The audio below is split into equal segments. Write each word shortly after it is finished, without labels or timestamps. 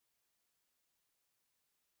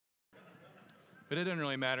But it doesn't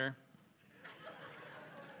really matter.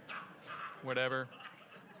 Whatever.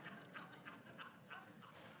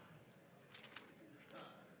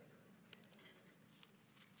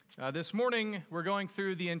 This morning, we're going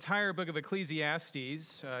through the entire book of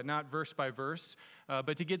Ecclesiastes, not verse by verse,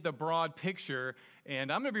 but to get the broad picture.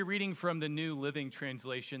 And I'm going to be reading from the New Living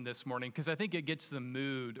Translation this morning because I think it gets the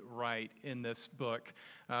mood right in this book.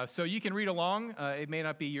 So you can read along. It may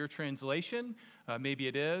not be your translation. Maybe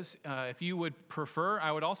it is. If you would prefer,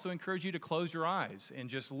 I would also encourage you to close your eyes and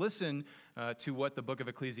just listen to what the book of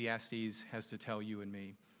Ecclesiastes has to tell you and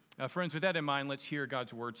me. Friends, with that in mind, let's hear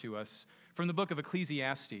God's word to us from the book of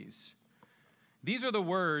Ecclesiastes. These are the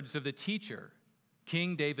words of the teacher,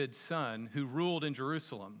 King David's son, who ruled in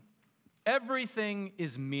Jerusalem. Everything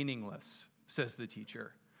is meaningless, says the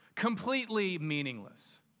teacher. Completely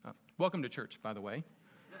meaningless. Welcome to church, by the way.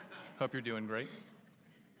 Hope you're doing great.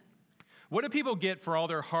 What do people get for all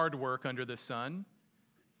their hard work under the sun?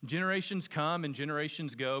 Generations come and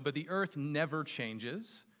generations go, but the earth never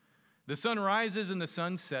changes. The sun rises and the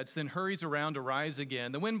sun sets, then hurries around to rise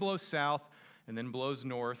again. The wind blows south and then blows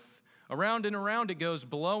north. Around and around it goes,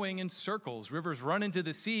 blowing in circles. Rivers run into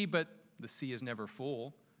the sea, but the sea is never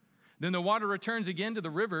full. Then the water returns again to the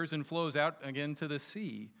rivers and flows out again to the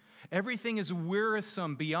sea. Everything is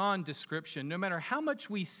wearisome beyond description. No matter how much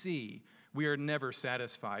we see, we are never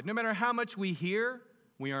satisfied. No matter how much we hear,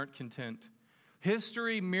 we aren't content.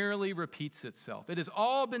 History merely repeats itself. It has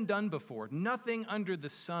all been done before. Nothing under the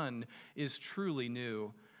sun is truly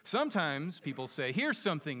new. Sometimes people say, here's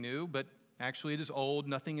something new, but actually it is old.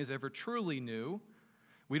 Nothing is ever truly new.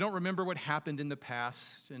 We don't remember what happened in the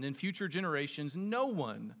past, and in future generations, no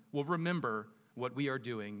one will remember what we are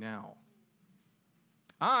doing now.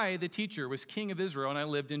 I, the teacher, was king of Israel, and I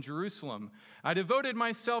lived in Jerusalem. I devoted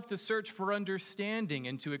myself to search for understanding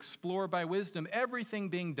and to explore by wisdom everything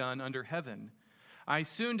being done under heaven. I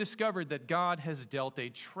soon discovered that God has dealt a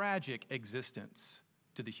tragic existence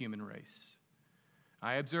to the human race.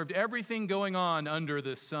 I observed everything going on under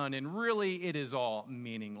the sun, and really it is all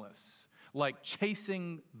meaningless, like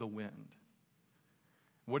chasing the wind.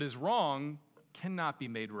 What is wrong cannot be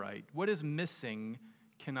made right. What is missing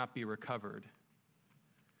cannot be recovered.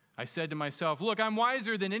 I said to myself, look, I'm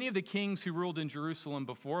wiser than any of the kings who ruled in Jerusalem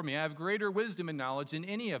before me. I have greater wisdom and knowledge than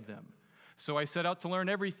any of them. So I set out to learn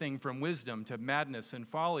everything from wisdom to madness and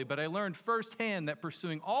folly, but I learned firsthand that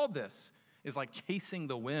pursuing all this is like chasing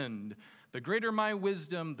the wind. The greater my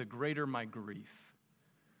wisdom, the greater my grief.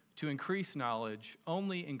 To increase knowledge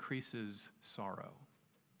only increases sorrow.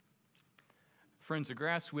 Friends, the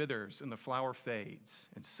grass withers and the flower fades,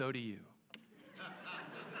 and so do you.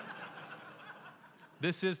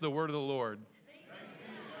 This is the word of the Lord.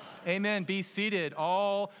 Amen. Be seated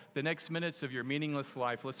all the next minutes of your meaningless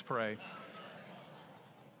life. Let's pray.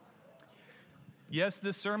 Yes,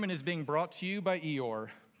 this sermon is being brought to you by Eeyore.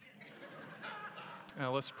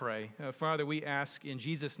 Let's pray. Father, we ask in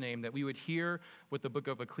Jesus' name that we would hear what the book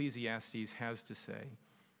of Ecclesiastes has to say.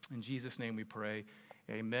 In Jesus' name we pray.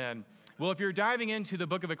 Amen. Well, if you're diving into the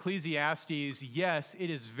book of Ecclesiastes, yes, it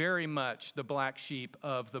is very much the black sheep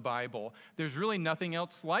of the Bible. There's really nothing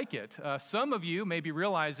else like it. Some of you may be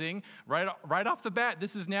realizing right off the bat,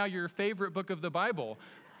 this is now your favorite book of the Bible.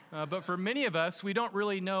 But for many of us, we don't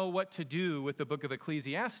really know what to do with the book of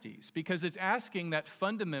Ecclesiastes because it's asking that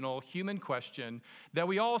fundamental human question that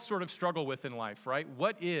we all sort of struggle with in life, right?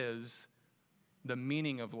 What is the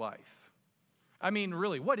meaning of life? I mean,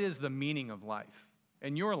 really, what is the meaning of life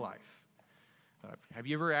in your life? Have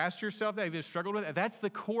you ever asked yourself that? Have you ever struggled with it? That's the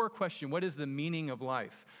core question. What is the meaning of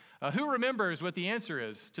life? Who remembers what the answer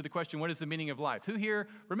is to the question, what is the meaning of life? Who here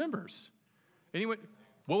remembers? Anyone?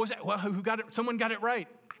 What was that? Well, who got it? Someone got it right.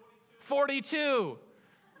 42.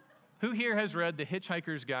 Who here has read The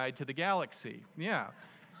Hitchhiker's Guide to the Galaxy? Yeah.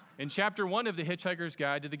 In chapter 1 of The Hitchhiker's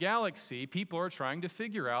Guide to the Galaxy, people are trying to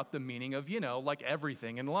figure out the meaning of, like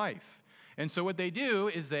everything in life. And so what they do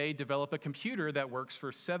is they develop a computer that works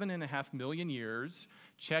for 7.5 million years,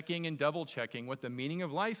 checking and double checking what the meaning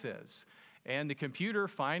of life is. And the computer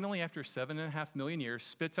finally, after 7.5 million years,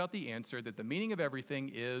 spits out the answer that the meaning of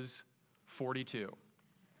everything is 42.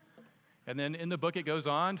 And then in the book it goes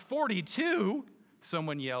on, 42,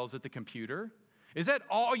 someone yells at the computer. Is that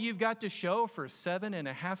all you've got to show for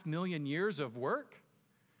 7.5 million years of work?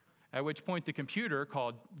 At which point the computer,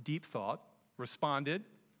 called Deep Thought, responded,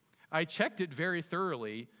 I checked it very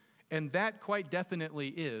thoroughly, and that quite definitely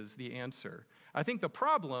is the answer. I think the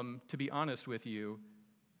problem, to be honest with you,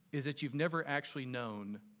 is that you've never actually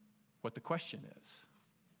known what the question is.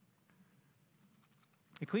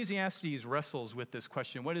 Ecclesiastes wrestles with this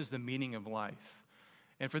question, what is the meaning of life?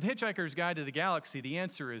 And for The Hitchhiker's Guide to the Galaxy, the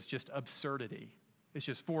answer is just absurdity. It's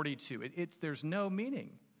just 42. There's no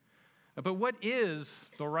meaning. But what is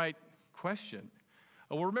the right question?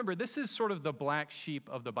 Well, remember, this is sort of the black sheep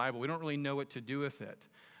of the Bible. We don't really know what to do with it.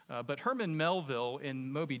 But Herman Melville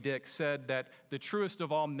in Moby Dick said that the truest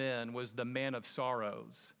of all men was the man of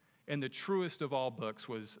sorrows, and the truest of all books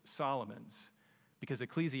was Solomon's, because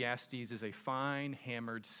Ecclesiastes is a fine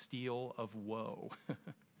hammered steel of woe.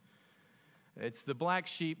 It's the black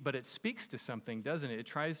sheep, but it speaks to something, doesn't it? It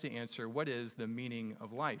tries to answer what is the meaning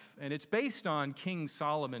of life. And it's based on King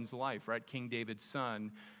Solomon's life, right? King David's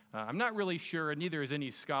son. I'm not really sure, and neither is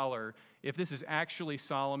any scholar, if this is actually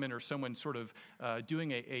Solomon or someone sort of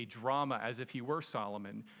doing a drama as if he were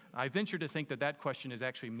Solomon. I venture to think that that question is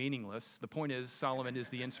actually meaningless. The point is, Solomon is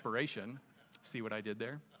the inspiration. See what I did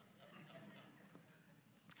there?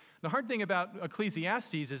 The hard thing about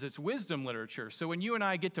Ecclesiastes is it's wisdom literature. So when you and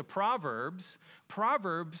I get to Proverbs,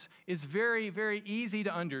 Proverbs is very, very easy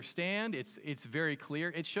to understand. It's very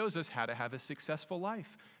clear. It shows us how to have a successful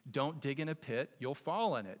life. Don't dig in a pit, you'll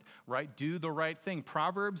fall in it, right? Do the right thing.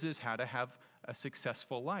 Proverbs is how to have a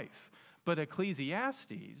successful life. But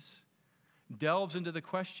Ecclesiastes delves into the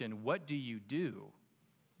question, what do you do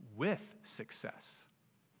with success?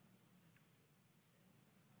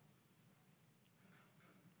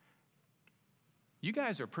 You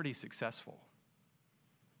guys are pretty successful.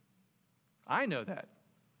 I know that,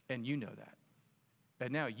 and you know that.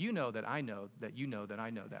 And now you know that I know that you know that I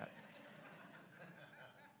know that.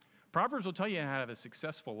 Proverbs will tell you how to have a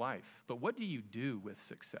successful life, but what do you do with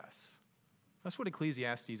success? That's what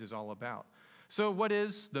Ecclesiastes is all about. So what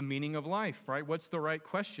is the meaning of life, right? What's the right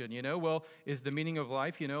question? Well, is the meaning of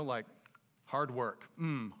life, like hard work?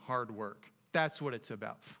 Hard work. That's what it's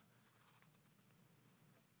about.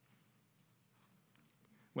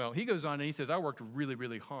 Well, he goes on and he says, I worked really,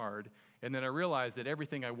 really hard, and then I realized that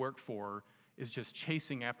everything I work for is just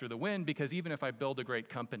chasing after the wind, because even if I build a great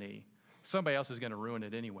company, somebody else is going to ruin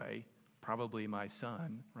it anyway, probably my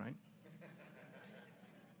son, right?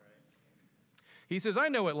 He says, I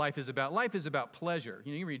know what life is about. Life is about pleasure.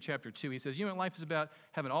 You read chapter 2, he says, what life is about?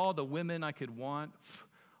 Having all the women I could want,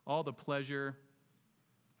 all the pleasure,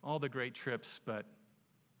 all the great trips, but,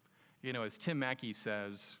 as Tim Mackey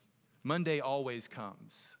says, Monday always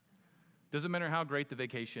comes. Doesn't matter how great the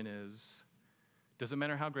vacation is. Doesn't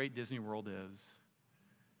matter how great Disney World is.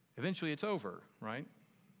 Eventually it's over, right?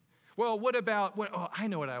 Well, I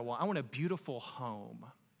know what I want. I want a beautiful home.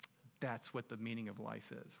 That's what the meaning of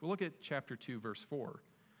life is. Well, look at chapter 2, verse 4.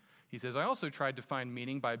 He says, I also tried to find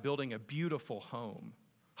meaning by building a beautiful home.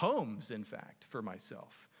 Homes, in fact, for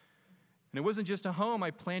myself. And it wasn't just a home.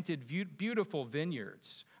 I planted beautiful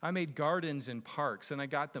vineyards. I made gardens and parks, and I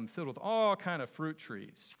got them filled with all kind of fruit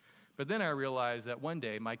trees. But then I realized that one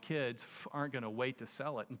day my kids aren't going to wait to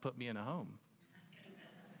sell it and put me in a home.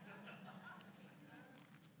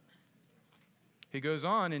 He goes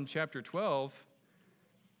on in chapter 12,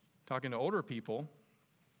 talking to older people,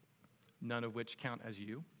 none of which count as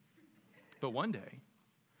you. But one day,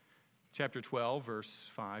 chapter 12, verse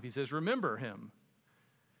 5, he says, remember him.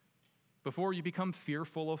 Before you become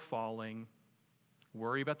fearful of falling,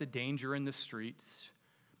 worry about the danger in the streets,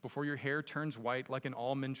 before your hair turns white like an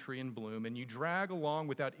almond tree in bloom, and you drag along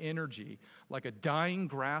without energy like a dying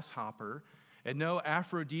grasshopper, and no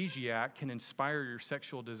aphrodisiac can inspire your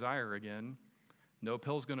sexual desire again. No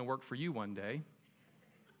pill's going to work for you one day.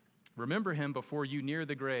 Remember him before you near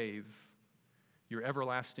the grave, your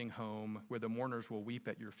everlasting home, where the mourners will weep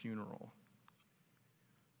at your funeral.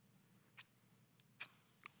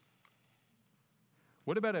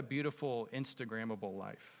 What about a beautiful, Instagrammable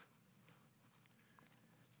life?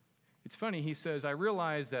 It's funny, he says, I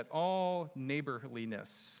realize that all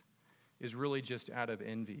neighborliness is really just out of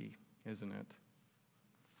envy, isn't it?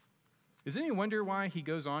 Is any wonder why he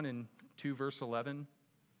goes on in 2 verse 11?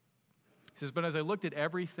 He says, but as I looked at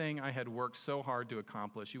everything I had worked so hard to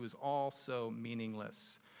accomplish, it was all so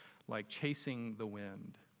meaningless, like chasing the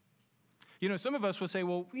wind. Some of us will say,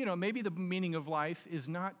 well, maybe the meaning of life is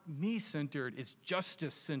not me-centered, it's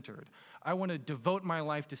justice-centered. I want to devote my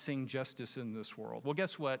life to seeing justice in this world. Well,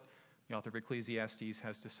 guess what the author of Ecclesiastes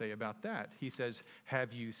has to say about that? He says,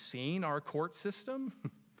 have you seen our court system?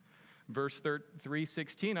 Verse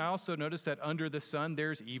 3:16, I also noticed that under the sun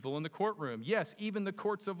there's evil in the courtroom. Yes, even the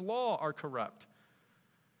courts of law are corrupt.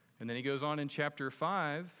 And then he goes on in chapter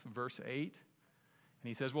 5, verse 8, and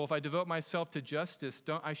he says, well, if I devote myself to justice,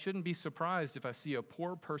 I shouldn't be surprised if I see a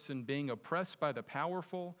poor person being oppressed by the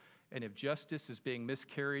powerful, and if justice is being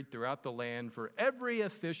miscarried throughout the land, for every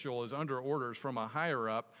official is under orders from a higher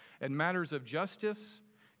up, and matters of justice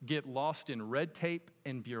get lost in red tape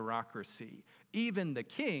and bureaucracy. Even the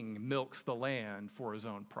king milks the land for his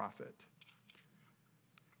own profit.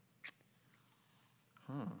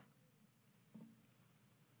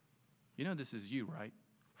 You know this is you, right?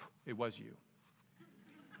 It was you.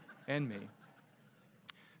 And me.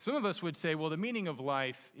 Some of us would say, well, the meaning of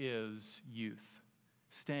life is youth,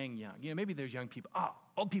 staying young. Maybe there's young people.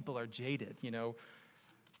 Old people are jaded,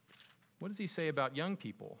 What does he say about young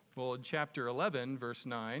people? Well, in chapter 11, verse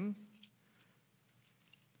 9,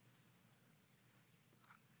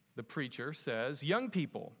 the preacher says, young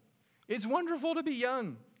people, it's wonderful to be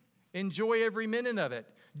young. Enjoy every minute of it.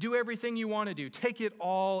 Do everything you want to do. Take it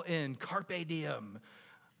all in. Carpe diem.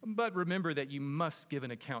 But remember that you must give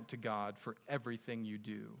an account to God for everything you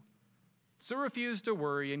do. So refuse to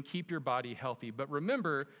worry and keep your body healthy. But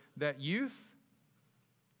remember that youth,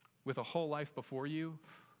 with a whole life before you,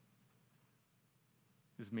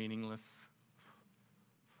 is meaningless.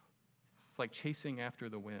 It's like chasing after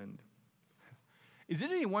the wind. Is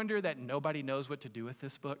it any wonder that nobody knows what to do with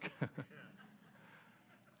this book?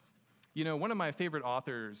 One of my favorite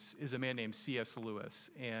authors is a man named C.S. Lewis,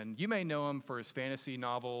 and you may know him for his fantasy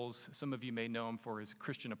novels. Some of you may know him for his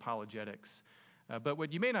Christian apologetics. But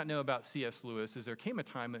what you may not know about C.S. Lewis is there came a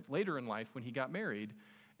time later in life when he got married,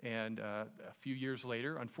 and a few years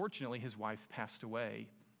later, unfortunately, his wife passed away.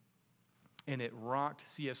 And it rocked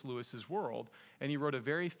C.S. Lewis's world, and he wrote a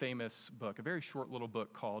very famous book, a very short little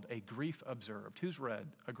book called A Grief Observed. Who's read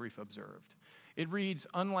A Grief Observed? It reads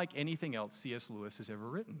unlike anything else C.S. Lewis has ever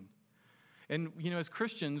written. And, as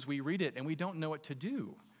Christians, we read it and we don't know what to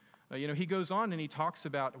do. He goes on and he talks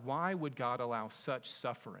about why would God allow such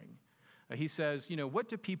suffering? He says, what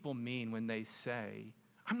do people mean when they say,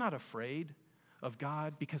 I'm not afraid of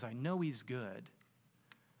God because I know he's good?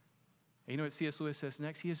 And you know what C.S. Lewis says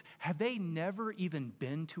next? He says, have they never even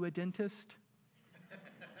been to a dentist?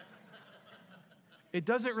 It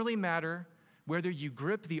doesn't really matter whether you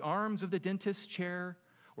grip the arms of the dentist's chair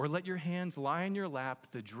or let your hands lie in your lap,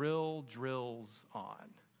 the drill drills on.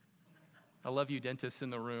 I love you dentists in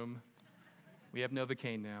the room. We have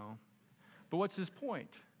Novocaine now. But what's his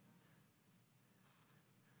point?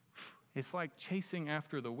 It's like chasing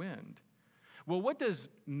after the wind. Well, what does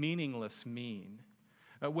meaningless mean?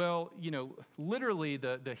 Literally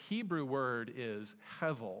the Hebrew word is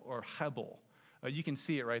hevel or hebel. You can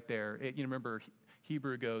see it right there. Remember,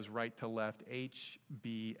 Hebrew goes right to left,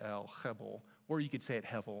 H-B-L, hebel. Or you could say it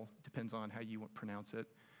hevel, depends on how you pronounce it.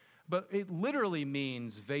 But it literally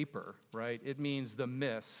means vapor, right? It means the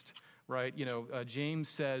mist, right? James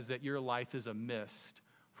says that your life is a mist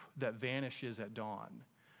that vanishes at dawn,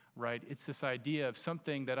 right? It's this idea of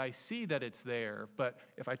something that I see that it's there, but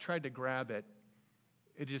if I tried to grab it,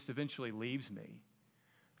 it just eventually leaves me.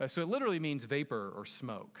 So it literally means vapor or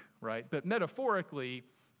smoke, right? But metaphorically,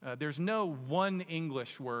 there's no one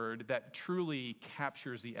English word that truly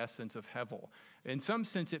captures the essence of hevel. In some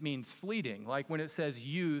sense, it means fleeting. Like when it says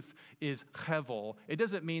youth is hevel, it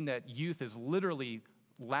doesn't mean that youth is literally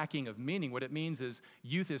lacking of meaning. What it means is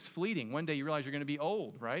youth is fleeting. One day you realize you're going to be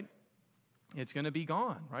old, right? It's going to be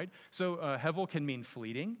gone, right? So hevel can mean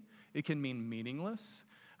fleeting. It can mean meaningless.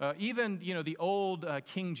 Even, the old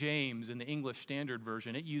King James in the English Standard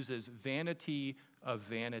Version, it uses vanity of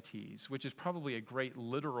vanities, which is probably a great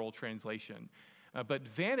literal translation. But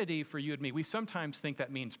vanity for you and me, we sometimes think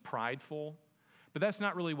that means prideful, but that's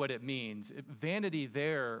not really what it means. Vanity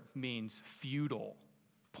there means futile,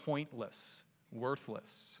 pointless,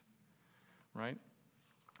 worthless, right?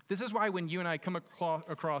 This is why when you and I come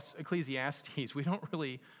across Ecclesiastes, we don't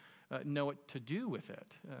really know what to do with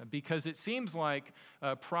it because it seems like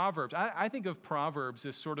Proverbs. I think of Proverbs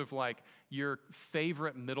as sort of like your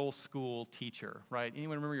favorite middle school teacher, right?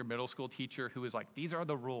 Anyone remember your middle school teacher who was like, these are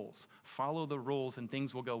the rules, follow the rules and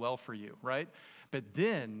things will go well for you, right? But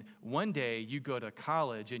then one day you go to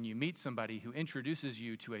college and you meet somebody who introduces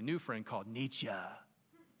you to a new friend called Nietzsche.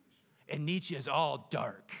 And Nietzsche is all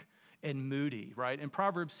dark and moody, right? And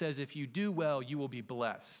Proverbs says if you do well, you will be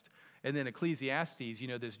blessed. And then Ecclesiastes,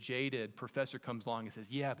 this jaded professor comes along and says,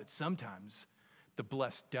 yeah, but sometimes the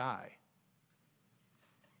blessed die.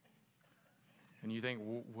 And you think,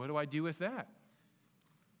 well, what do I do with that?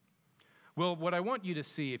 Well, what I want you to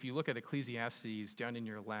see, if you look at Ecclesiastes down in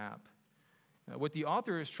your lap, what the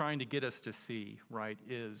author is trying to get us to see, right,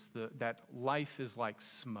 is that life is like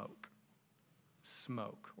smoke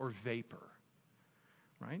or vapor,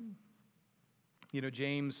 right?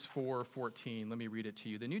 James 4:14, let me read it to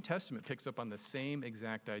you. The New Testament picks up on the same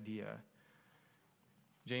exact idea.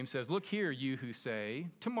 James says, look here, you who say,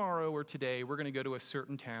 tomorrow or today we're going to go to a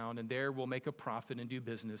certain town and there we'll make a profit and do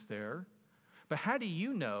business there. But how do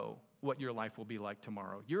you know what your life will be like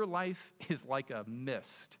tomorrow? Your life is like a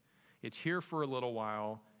mist. It's here for a little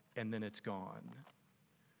while and then it's gone.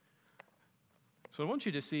 So what I want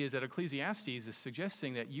you to see is that Ecclesiastes is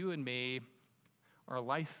suggesting that you and me, our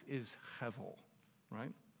life is hevel,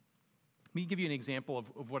 right? Let me give you an example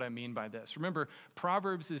of what I mean by this. Remember,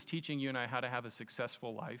 Proverbs is teaching you and I how to have a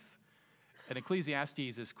successful life. And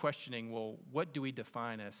Ecclesiastes is questioning, well, what do we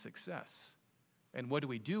define as success? And what do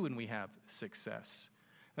we do when we have success?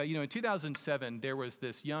 In 2007, there was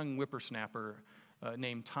this young whippersnapper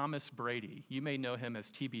named Thomas Brady. You may know him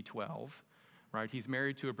as TB12, right? He's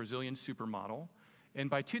married to a Brazilian supermodel. And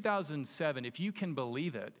by 2007, if you can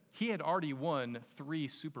believe it, he had already won 3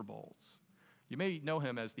 Super Bowls. You may know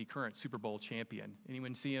him as the current Super Bowl champion.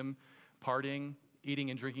 Anyone see him partying, eating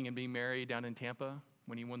and drinking and being merry down in Tampa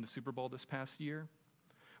when he won the Super Bowl this past year?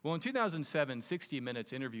 Well, in 2007, 60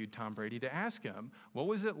 Minutes interviewed Tom Brady to ask him, what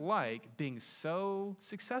was it like being so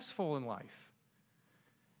successful in life?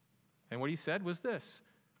 And what he said was this: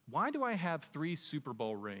 why do I have 3 Super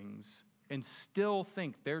Bowl rings and still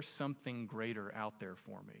think there's something greater out there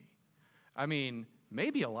for me? I mean,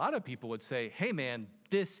 maybe a lot of people would say, hey man,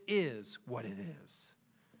 this is what it is.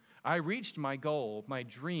 I reached my goal, my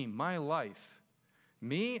dream, my life.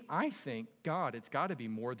 Me, I think, God, it's got to be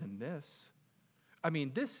more than this. I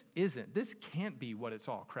mean, this can't be what it's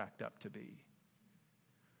all cracked up to be.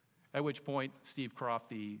 At which point, Steve Kroft,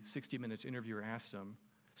 the 60 Minutes interviewer, asked him,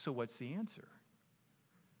 so what's the answer?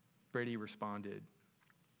 Brady responded,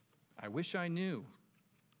 I wish I knew.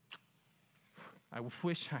 I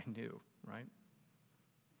wish I knew, right?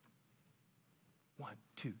 1,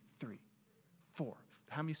 2, 3, 4.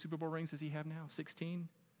 How many Super Bowl rings does he have now? 16?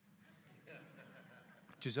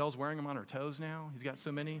 Gisele's wearing them on her toes now. He's got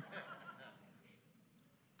so many.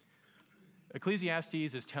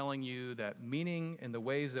 Ecclesiastes is telling you that meaning and the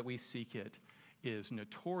ways that we seek it is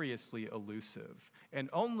notoriously elusive. And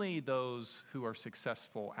only those who are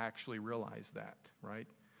successful actually realize that, right?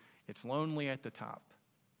 It's lonely at the top,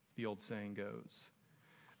 the old saying goes.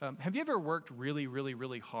 Have you ever worked really, really,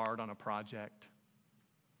 really hard on a project,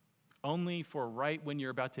 only for right when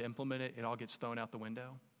you're about to implement it, it all gets thrown out the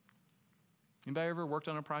window? Anybody ever worked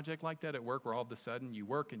on a project like that at work where all of a sudden you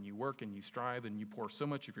work and you work and you strive and you pour so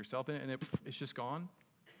much of yourself in it and it's just gone?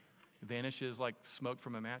 It vanishes like smoke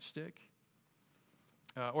from a matchstick?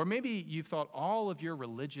 Or maybe you've thought all of your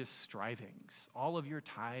religious strivings, all of your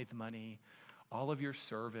tithe money, all of your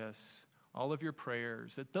service, all of your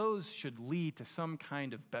prayers, that those should lead to some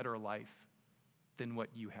kind of better life than what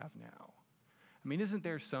you have now. I mean, isn't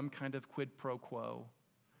there some kind of quid pro quo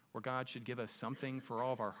where God should give us something for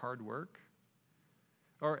all of our hard work?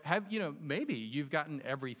 Or maybe you've gotten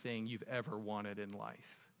everything you've ever wanted in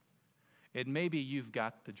life. And maybe you've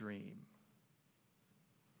got the dream.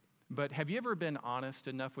 But have you ever been honest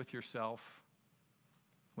enough with yourself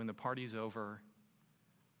when the party's over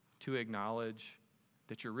to acknowledge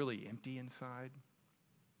that you're really empty inside?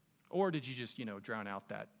 Or did you just, drown out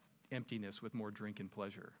that emptiness with more drink and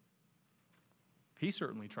pleasure? He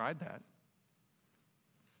certainly tried that.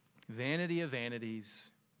 Vanity of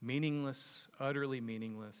vanities, meaningless, utterly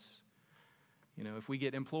meaningless. If we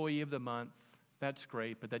get employee of the month, that's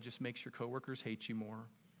great, but that just makes your coworkers hate you more.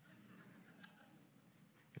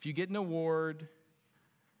 If you get an award,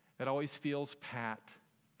 it always feels pat,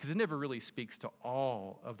 because it never really speaks to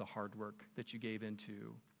all of the hard work that you gave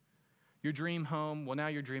into. Your dream home, well, now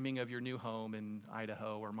you're dreaming of your new home in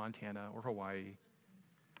Idaho or Montana or Hawaii,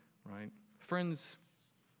 right? Friends,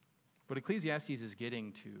 what Ecclesiastes is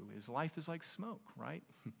getting to is life is like smoke, right?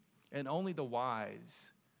 And only the wise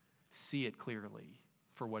see it clearly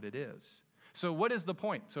for what it is. So what is the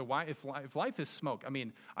point? So why, if life is smoke,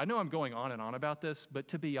 I know I'm going on and on about this, but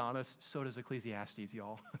to be honest, so does Ecclesiastes,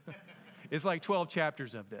 y'all. It's like 12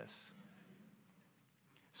 chapters of this.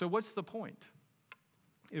 So what's the point?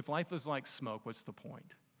 If life is like smoke, what's the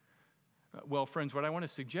point? Well, friends, what I want to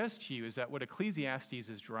suggest to you is that what Ecclesiastes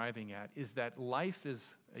is driving at is that life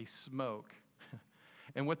is a smoke.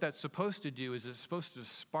 And what that's supposed to do is it's supposed to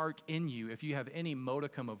spark in you, if you have any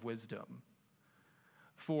modicum of wisdom,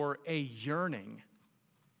 for a yearning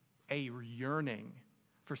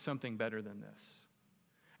for something better than this.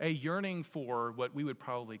 A yearning for what we would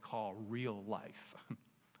probably call real life.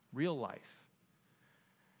 Real life.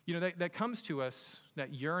 That comes to us,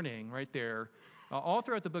 that yearning right there, all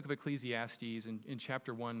throughout the book of Ecclesiastes, in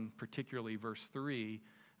chapter 1, particularly verse 3,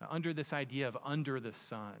 under this idea of under the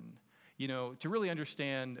sun. To really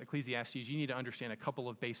understand Ecclesiastes, you need to understand a couple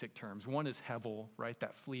of basic terms. One is hevel, right?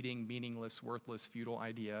 That fleeting, meaningless, worthless, futile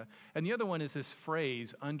idea. And the other one is this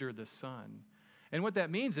phrase, under the sun. And what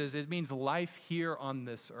that means is it means life here on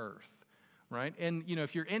this earth. right? And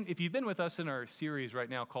if you've been with us in our series right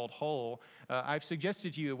now called Whole, I've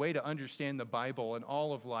suggested to you a way to understand the Bible and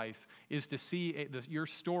all of life is to see your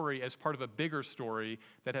story as part of a bigger story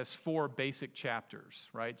that has 4 basic chapters,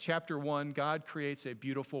 right? Chapter 1, God creates a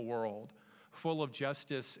beautiful world full of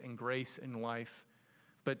justice and grace and life,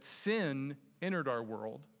 but sin entered our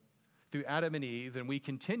world through Adam and Eve, and we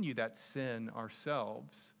continue that sin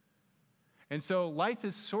ourselves. And so life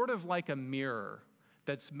is sort of like a mirror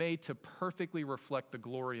that's made to perfectly reflect the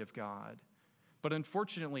glory of God. But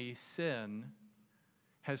unfortunately, sin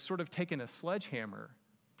has sort of taken a sledgehammer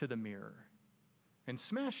to the mirror and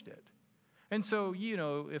smashed it. And so,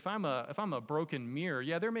 if I'm a broken mirror,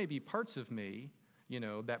 yeah, there may be parts of me,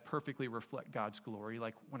 that perfectly reflect God's glory,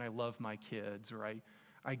 like when I love my kids, or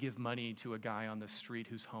I give money to a guy on the street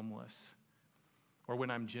who's homeless, or when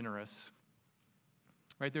I'm generous.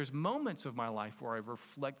 Right? There's moments of my life where I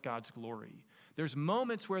reflect God's glory. There's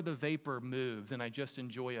moments where the vapor moves and I just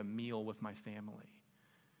enjoy a meal with my family.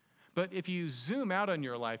 But if you zoom out on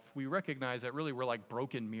your life, we recognize that really we're like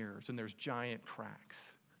broken mirrors and there's giant cracks.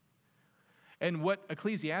 And what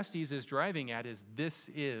Ecclesiastes is driving at is this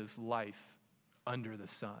is life under the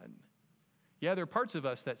sun. Yeah, there are parts of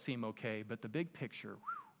us that seem okay, but the big picture,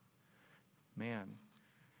 man,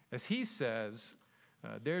 as he says,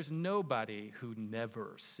 there's nobody who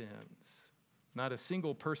never sins. Not a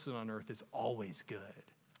single person on earth is always good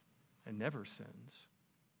and never sins.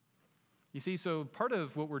 You see, so part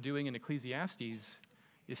of what we're doing in Ecclesiastes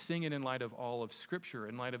is seeing it in light of all of Scripture,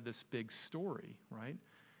 in light of this big story, right?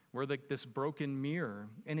 We're like this broken mirror,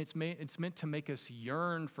 and it's meant to make us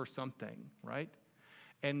yearn for something, right?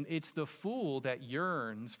 And it's the fool that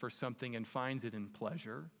yearns for something and finds it in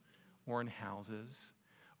pleasure or in houses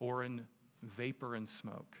or in vapor and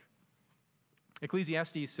smoke.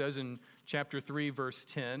 Ecclesiastes says in chapter 3, verse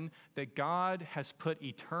 10, that God has put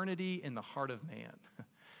eternity in the heart of man.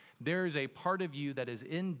 There is a part of you that is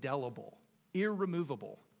indelible,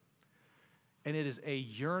 irremovable, and it is a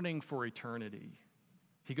yearning for eternity.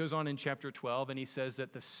 He goes on in chapter 12, and he says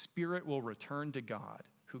that the spirit will return to God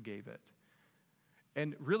who gave it.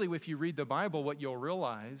 And really, if you read the Bible, what you'll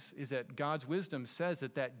realize is that God's wisdom says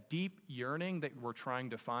that deep yearning that we're trying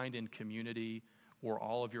to find in community or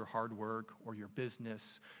all of your hard work or your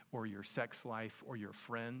business or your sex life or your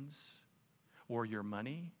friends or your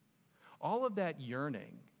money, all of that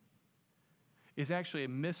yearning is actually a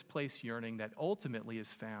misplaced yearning that ultimately is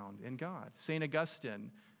found in God. St.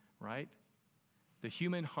 Augustine, right? The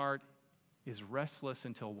human heart is restless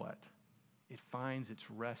until what? It finds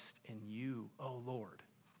its rest in you, O Lord.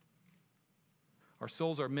 Our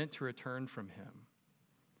souls are meant to return from him.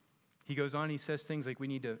 He goes on, he says things like we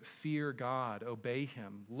need to fear God, obey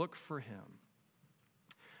him, look for him.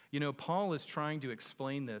 Paul is trying to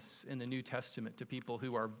explain this in the New Testament to people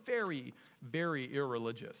who are very, very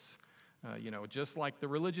irreligious. Just like the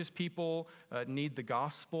religious people need the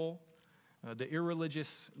gospel, the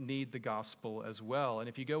irreligious need the gospel as well. And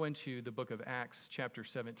if you go into the book of Acts, chapter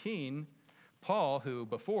 17, Paul, who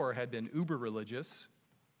before had been uber religious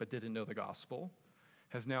but didn't know the gospel,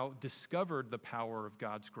 has now discovered the power of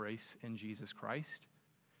God's grace in Jesus Christ.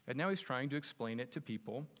 And now he's trying to explain it to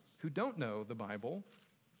people who don't know the Bible.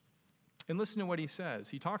 And listen to what he says.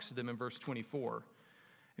 He talks to them in verse 24. And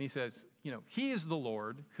he says, he is the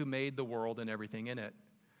Lord who made the world and everything in it.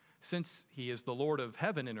 Since he is the Lord of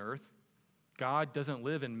heaven and earth, God doesn't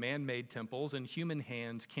live in man-made temples, and human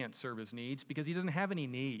hands can't serve his needs because he doesn't have any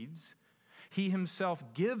needs. He himself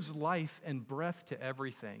gives life and breath to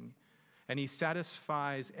everything, and he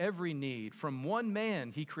satisfies every need. From one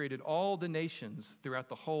man, he created all the nations throughout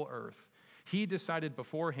the whole earth. He decided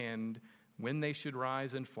beforehand when they should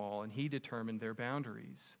rise and fall, and he determined their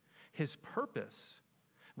boundaries. His purpose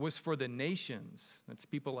was for the nations, that's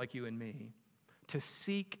people like you and me, to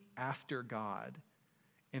seek after God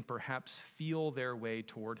and perhaps feel their way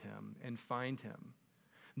toward him and find him,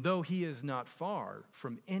 though he is not far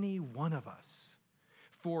from any one of us.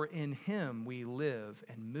 For in him we live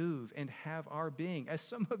and move and have our being. As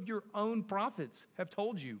some of your own prophets have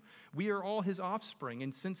told you, we are all his offspring.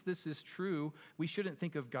 And since this is true, we shouldn't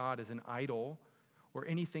think of God as an idol or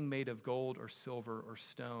anything made of gold or silver or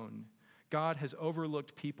stone. God has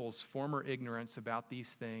overlooked people's former ignorance about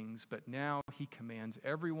these things, but now he commands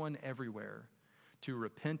everyone everywhere to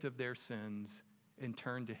repent of their sins and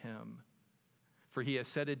turn to him. For he has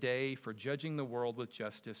set a day for judging the world with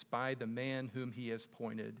justice by the man whom he has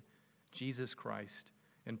appointed, Jesus Christ,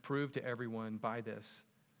 and proved to everyone by this,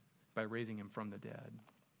 by raising him from the dead.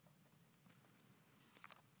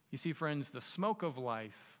 You see, friends, the smoke of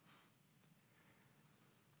life,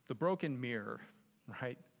 the broken mirror,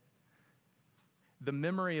 right? the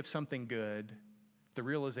memory of something good, the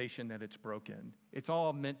realization that it's broken. It's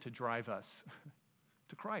all meant to drive us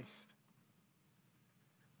to Christ,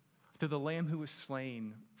 to the Lamb who was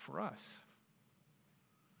slain for us.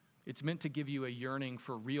 It's meant to give you a yearning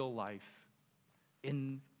for real life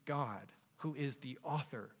in God, who is the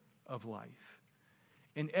author of life.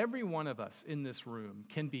 And every one of us in this room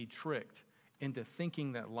can be tricked into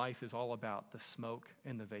thinking that life is all about the smoke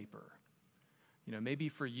and the vapor. You know, maybe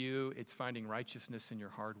for you, it's finding righteousness in your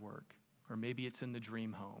hard work, or maybe it's in the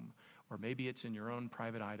dream home, or maybe it's in your own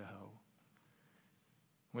private Idaho.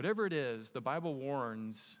 Whatever it is, the Bible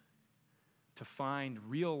warns to find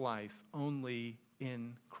real life only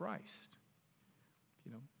in Christ.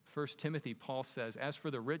 You know, 1 Timothy, Paul says, "As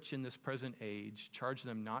for the rich in this present age, charge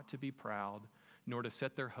them not to be proud, nor to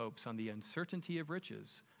set their hopes on the uncertainty of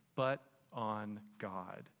riches, but on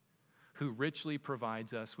God, who richly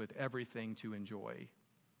provides us with everything to enjoy.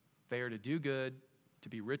 They are to do good, to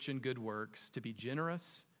be rich in good works, to be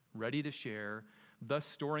generous, ready to share, thus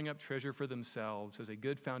storing up treasure for themselves as a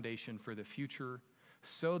good foundation for the future,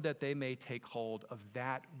 so that they may take hold of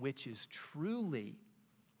that which is truly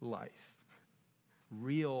life."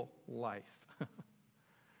 Real life.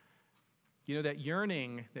 You know, that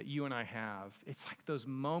yearning that you and I have, it's like those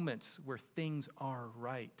moments where things are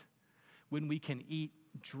right, when we can eat,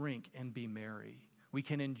 drink, and be merry. We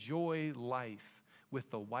can enjoy life with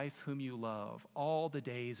the wife whom you love all the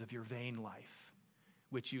days of your vain life,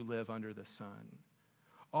 which you live under the sun.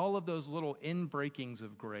 All of those little inbreakings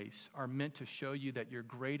of grace are meant to show you that your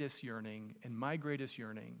greatest yearning and my greatest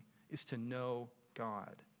yearning is to know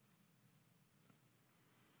God.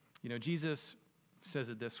 You know, Jesus says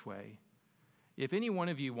it this way: "If any one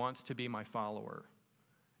of you wants to be my follower,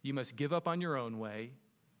 you must give up on your own way,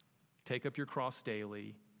 take up your cross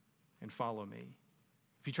daily, and follow me."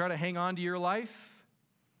 If you try to hang on to your life,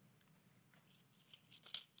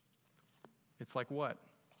 it's like what?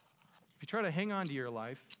 If you try to hang on to your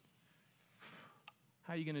life,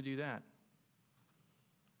 how are you going to do that?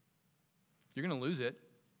 You're going to lose it.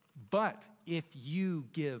 But if you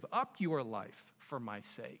give up your life for my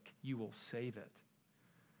sake, you will save it.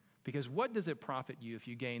 Because what does it profit you if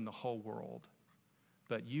you gain the whole world,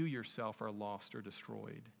 but you yourself are lost or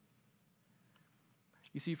destroyed?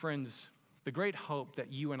 You see, friends, the great hope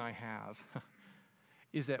that you and I have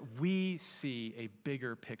is that we see a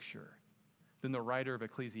bigger picture than the writer of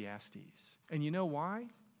Ecclesiastes. And you know why?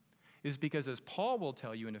 Is because, as Paul will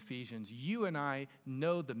tell you in Ephesians, you and I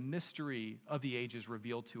know the mystery of the ages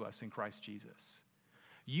revealed to us in Christ Jesus.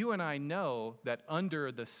 You and I know that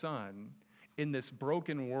under the sun, in this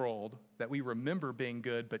broken world that we remember being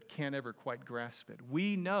good but can't ever quite grasp it,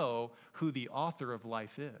 we know who the author of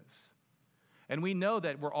life is. And we know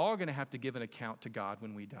that we're all going to have to give an account to God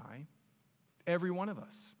when we die, every one of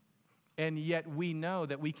us. And yet we know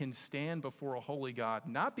that we can stand before a holy God,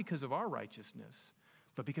 not because of our righteousness,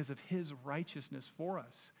 but because of his righteousness for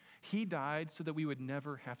us. He died so that we would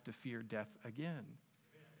never have to fear death again.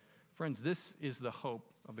 Friends, this is the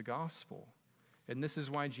hope of the gospel. And this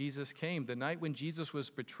is why Jesus came. The night when Jesus was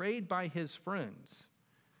betrayed by his friends,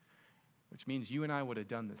 which means you and I would have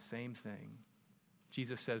done the same thing,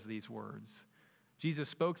 Jesus says these words. Jesus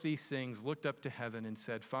spoke these things, looked up to heaven, and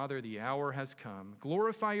said, "Father, the hour has come.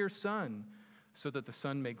 Glorify your Son, so that the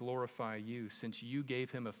Son may glorify you, since you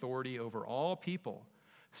gave him authority over all people,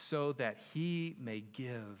 so that he may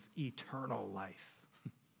give eternal life."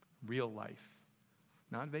 Real life,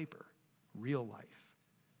 not vapor, real life,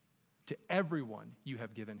 to everyone you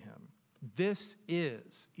have given him. This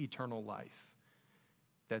is eternal life,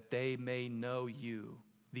 that they may know you,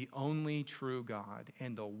 the only true God,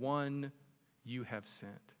 and the one you have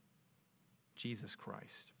sent, Jesus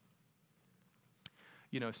Christ.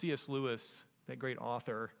 You know, C.S. Lewis, that great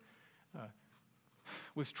author,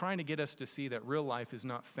 was trying to get us to see that real life is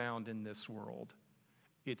not found in this world.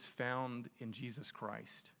 It's found in Jesus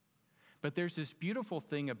Christ. But there's this beautiful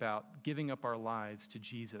thing about giving up our lives to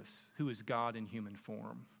Jesus, who is God in human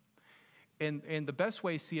form. And the best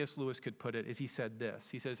way C.S. Lewis could put it is he said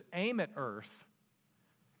this. He says, aim at earth,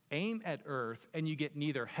 and you get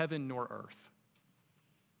neither heaven nor earth.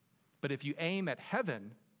 But if you aim at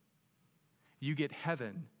heaven, you get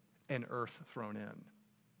heaven and earth thrown in.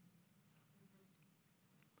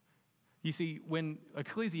 You see, when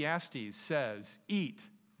Ecclesiastes says, eat,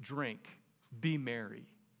 drink, be merry,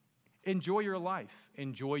 enjoy your life,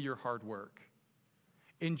 enjoy your hard work,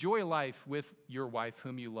 enjoy life with your wife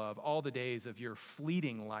whom you love all the days of your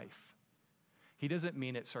fleeting life. He doesn't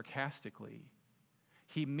mean it sarcastically.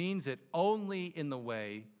 He means it only in the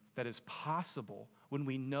way that is possible when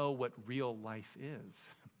we know what real life is.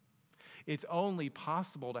 It's only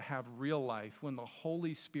possible to have real life when the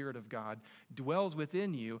Holy Spirit of God dwells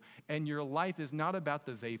within you, and your life is not about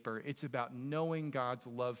the vapor. It's about knowing God's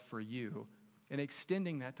love for you and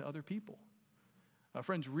extending that to other people.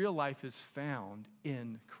 Friends, real life is found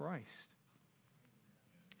in Christ.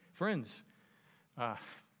 Friends,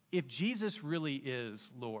 if Jesus really is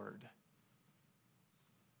Lord,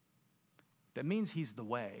 that means he's the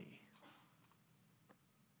way.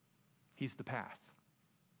 He's the path.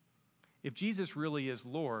 If Jesus really is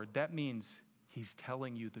Lord, that means he's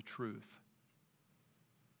telling you the truth.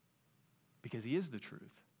 Because he is the truth.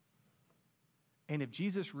 And if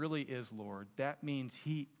Jesus really is Lord, that means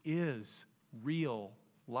he is real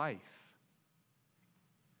life.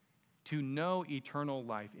 To know eternal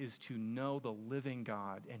life is to know the living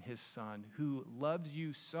God and his Son who loves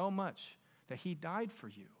you so much that he died for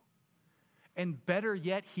you. And better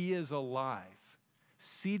yet, he is alive,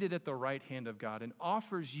 seated at the right hand of God, and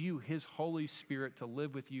offers you his Holy Spirit to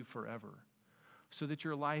live with you forever so that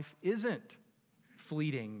your life isn't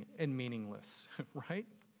fleeting and meaningless, right?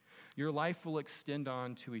 Your life will extend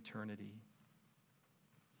on to eternity.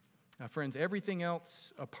 Now, friends, everything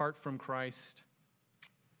else apart from Christ,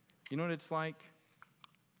 you know what it's like?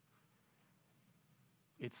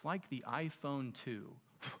 It's like the iPhone 2,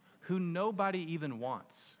 who nobody even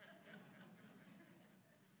wants.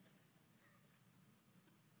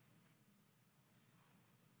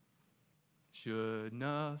 Should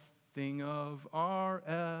nothing of our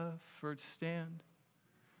efforts stand,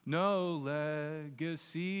 no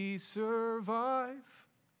legacy survive,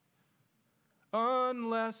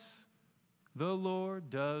 unless the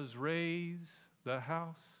Lord does raise the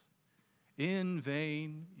house, in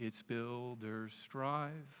vain its builders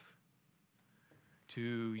strive.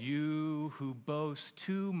 To you who boast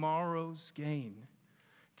tomorrow's gain,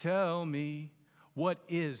 tell me, what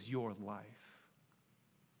is your life?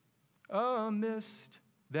 A mist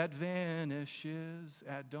that vanishes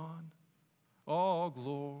at dawn. All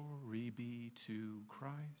glory be to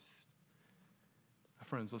Christ.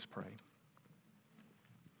 Friends, let's pray.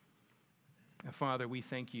 Father, we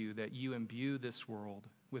thank you that you imbue this world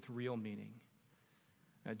with real meaning.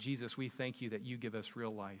 Jesus, we thank you that you give us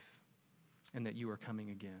real life and that you are coming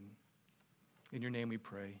again. In your name we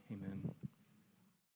pray, amen.